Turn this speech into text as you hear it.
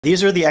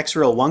These are the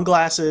Xreal One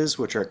glasses,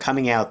 which are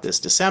coming out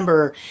this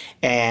December,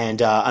 and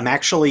I'm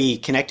actually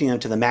connecting them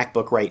to the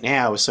MacBook right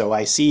now. So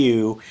I see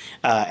you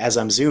as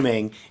I'm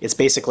zooming. It's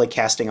basically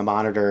casting a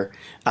monitor,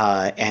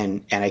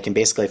 and I can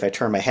basically, if I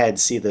turn my head,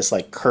 see this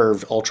like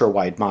curved ultra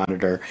wide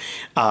monitor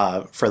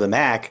for the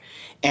Mac,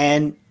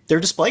 and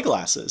they're display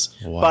glasses,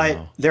 but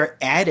Wow. they're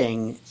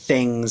adding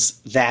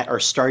things that are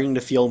starting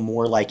to feel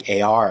more like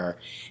AR,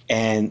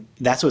 and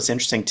that's what's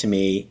interesting to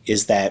me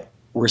is that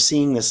we're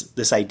seeing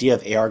this idea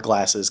of AR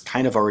glasses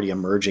kind of already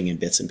emerging in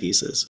bits and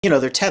pieces. You know,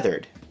 they're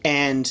tethered,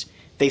 and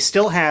they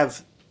still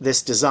have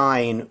this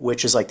design,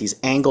 which is like these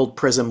angled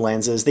prism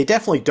lenses. They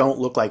definitely don't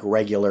look like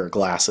regular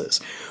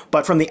glasses,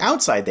 but from the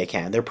outside they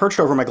can. They're perched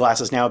over my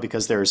glasses now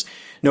because there's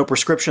no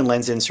prescription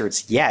lens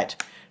inserts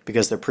yet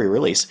because they're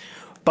pre-release.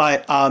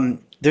 But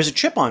there's a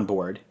chip on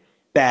board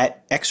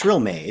that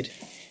Xreal made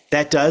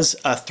that does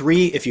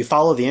if you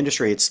follow the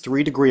industry, it's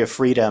 3 degree of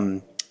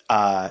freedom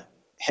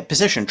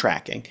position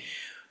tracking.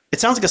 It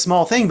sounds like a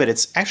small thing, but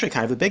it's actually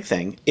kind of a big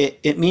thing.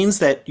 It means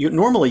that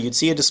normally you'd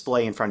see a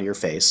display in front of your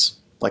face,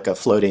 like a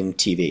floating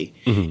TV,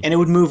 and it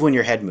would move when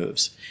your head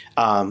moves,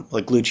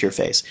 like glued to your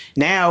face.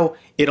 Now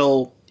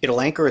it'll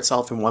anchor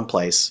itself in one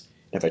place,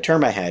 and if I turn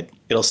my head,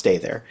 it'll stay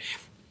there.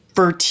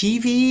 For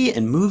TV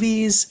and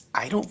movies,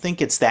 I don't think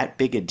it's that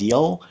big a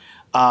deal.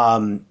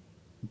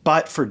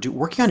 But for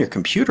working on your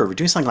computer, or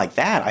doing something like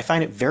that, I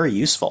find it very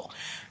useful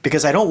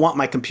because I don't want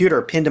my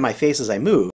computer pinned to my face as I move.